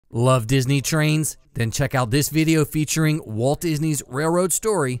Love Disney trains? Then check out this video featuring Walt Disney's Railroad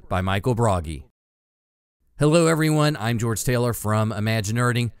Story by Michael Broggie. Hello everyone, I'm George Taylor from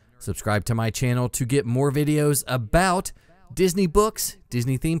ImagiNERDing. Subscribe to my channel to get more videos about Disney books,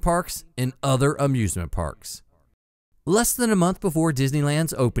 Disney theme parks, and other amusement parks. Less than a month before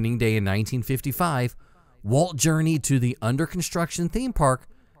Disneyland's opening day in 1955, Walt journeyed to the under-construction theme park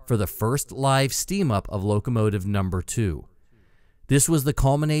for the first live steam-up of Locomotive No. 2. This was the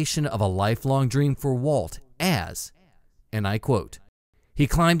culmination of a lifelong dream for Walt as, and I quote, "He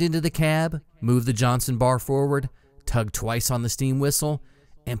climbed into the cab, moved the Johnson bar forward, tugged twice on the steam whistle,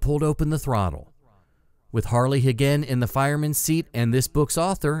 and pulled open the throttle. With Harley Hgen in the fireman's seat and this book's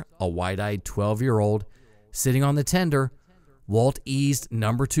author, a wide-eyed 12-year-old, sitting on the tender, Walt eased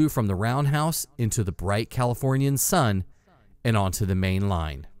No. 2 from the roundhouse into the bright Californian sun and onto the main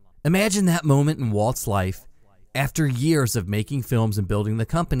line." Imagine that moment in Walt's life. After years of making films and building the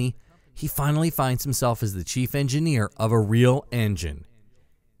company, he finally finds himself as the chief engineer of a real engine.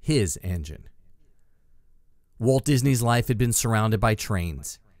 His engine. Walt Disney's life had been surrounded by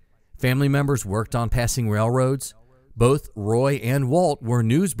trains. Family members worked on passing railroads. Both Roy and Walt were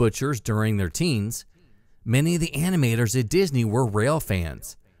news butchers during their teens. Many of the animators at Disney were rail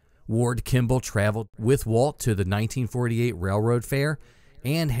fans. Ward Kimball traveled with Walt to the 1948 Railroad Fair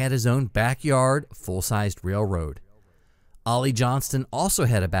and had his own backyard, full-sized railroad. Ollie Johnston also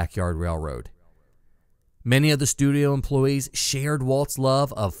had a backyard railroad. Many of the studio employees shared Walt's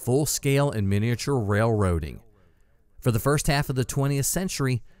love of full-scale and miniature railroading. For the first half of the 20th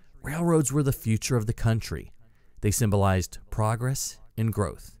century, railroads were the future of the country. They symbolized progress and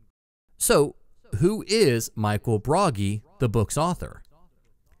growth. So, who is Michael Broggie, the book's author?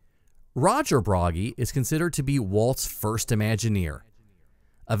 Roger Broggie is considered to be Walt's first Imagineer.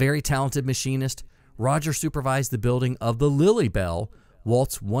 A very talented machinist, Roger supervised the building of the Lily Bell,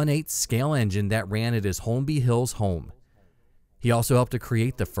 Walt's 1/8 scale engine that ran at his Holmby Hills home. He also helped to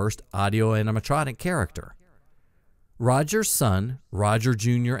create the first audio animatronic character. Roger's son, Roger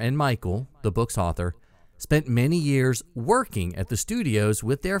Jr. and Michael, the book's author, spent many years working at the studios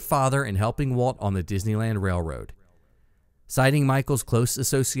with their father and helping Walt on the Disneyland Railroad. Citing Michael's close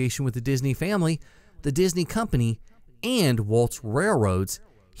association with the Disney family, the Disney Company, and Walt's railroads,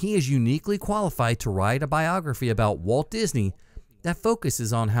 he is uniquely qualified to write a biography about Walt Disney that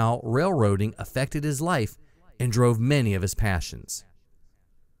focuses on how railroading affected his life and drove many of his passions.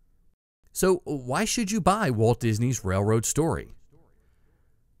 So, why should you buy Walt Disney's Railroad Story?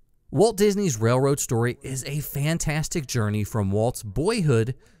 Walt Disney's Railroad Story is a fantastic journey from Walt's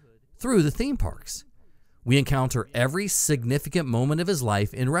boyhood through the theme parks. We encounter every significant moment of his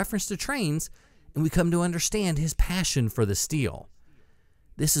life in reference to trains, and we come to understand his passion for the steel.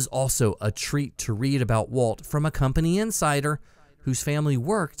 This is also a treat to read about Walt from a company insider whose family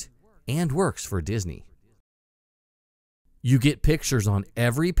worked and works for Disney. You get pictures on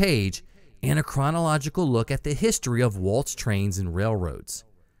every page and a chronological look at the history of Walt's trains and railroads.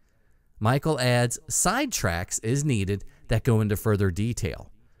 Michael adds sidetracks as needed that go into further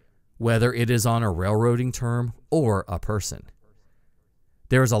detail, whether it is on a railroading term or a person.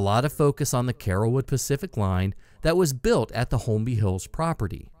 There is a lot of focus on the Carrollwood Pacific line that was built at the Holmby Hills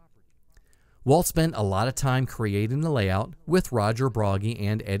property. Walt spent a lot of time creating the layout with Roger Broggie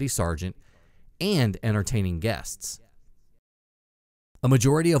and Eddie Sargent and entertaining guests. A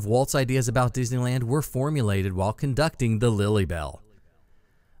majority of Walt's ideas about Disneyland were formulated while conducting the Lily Bell.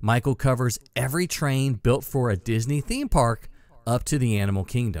 Michael covers every train built for a Disney theme park up to the Animal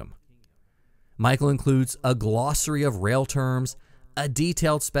Kingdom. Michael includes a glossary of rail terms, a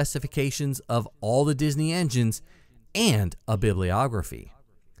detailed specifications of all the Disney engines, and a bibliography.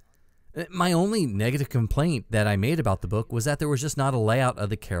 My only negative complaint that I made about the book was that there was just not a layout of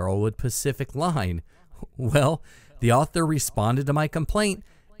the Carrollwood Pacific line. Well, the author responded to my complaint,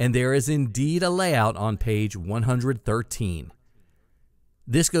 and there is indeed a layout on page 113.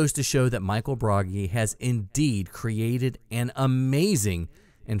 This goes to show that Michael Broggie has indeed created an amazing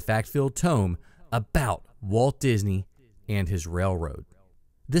and fact-filled tome about Walt Disney and his railroad.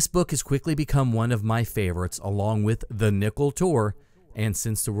 This book has quickly become one of my favorites along with The Nickel Tour and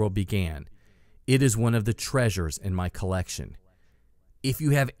Since the World Began. It is one of the treasures in my collection. If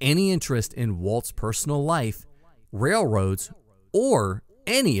you have any interest in Walt's personal life, railroads, or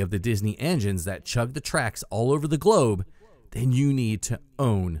any of the Disney engines that chug the tracks all over the globe, then you need to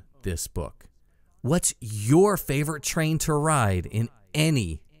own this book. What's your favorite train to ride in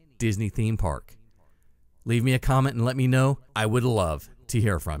any Disney theme park? Leave me a comment and let me know. I would love to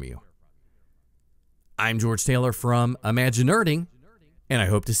hear from you. I'm George Taylor from ImagiNERDing, and I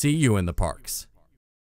hope to see you in the parks.